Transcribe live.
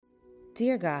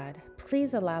Dear God,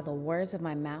 please allow the words of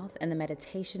my mouth and the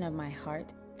meditation of my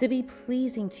heart to be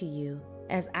pleasing to you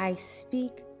as I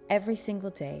speak every single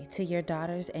day to your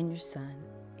daughters and your son.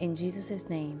 In Jesus'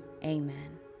 name,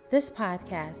 amen. This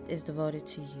podcast is devoted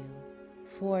to you,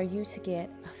 for you to get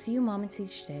a few moments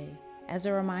each day as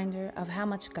a reminder of how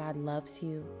much God loves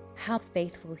you, how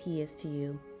faithful He is to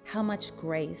you, how much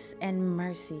grace and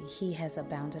mercy He has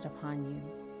abounded upon you.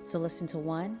 So listen to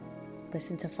 1,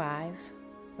 listen to 5,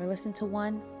 or listen to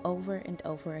 1 over and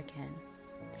over again.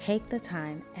 Take the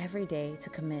time every day to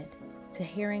commit to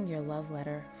hearing your love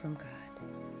letter from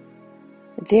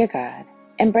God. Dear God,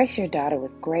 embrace your daughter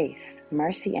with grace,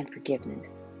 mercy, and forgiveness.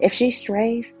 If she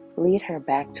strays, lead her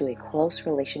back to a close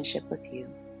relationship with you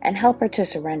and help her to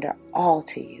surrender all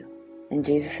to you. In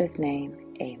Jesus' name,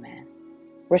 amen.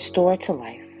 Restore to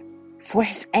life. For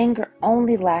his anger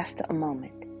only lasts a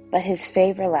moment, but his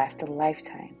favor lasts a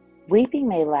lifetime. Weeping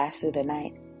may last through the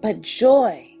night, but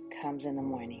joy comes in the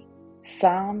morning.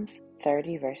 Psalms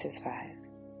 30 verses 5.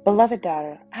 Beloved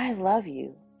daughter, I love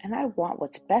you and I want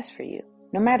what's best for you.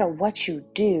 No matter what you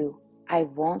do, I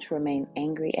won't remain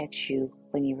angry at you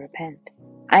when you repent.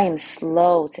 I am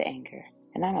slow to anger,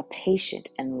 and I'm a patient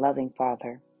and loving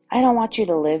Father. I don't want you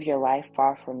to live your life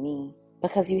far from me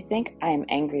because you think I am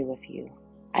angry with you.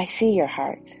 I see your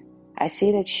heart. I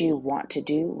see that you want to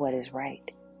do what is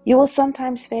right. You will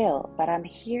sometimes fail, but I'm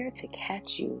here to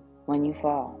catch you when you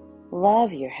fall.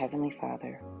 Love your Heavenly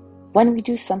Father. When we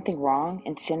do something wrong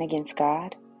and sin against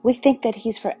God, we think that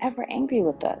He's forever angry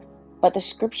with us. But the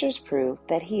scriptures prove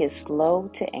that He is slow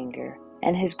to anger,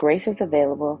 and His grace is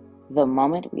available the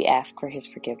moment we ask for His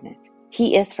forgiveness.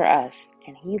 He is for us,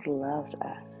 and He loves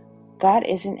us. God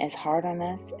isn't as hard on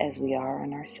us as we are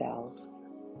on ourselves.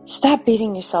 Stop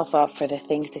beating yourself up for the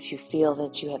things that you feel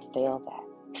that you have failed at.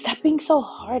 Stop being so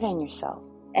hard on yourself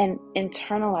and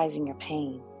internalizing your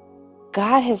pain.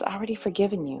 God has already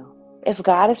forgiven you. If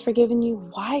God has forgiven you,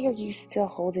 why are you still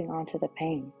holding on to the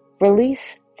pain?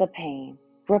 Release the pain.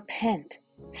 Repent.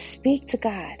 Speak to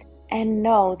God and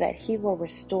know that He will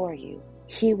restore you.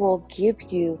 He will give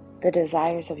you the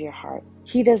desires of your heart.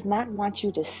 He does not want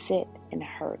you to sit in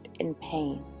hurt, in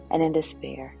pain, and in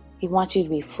despair. He wants you to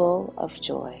be full of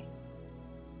joy.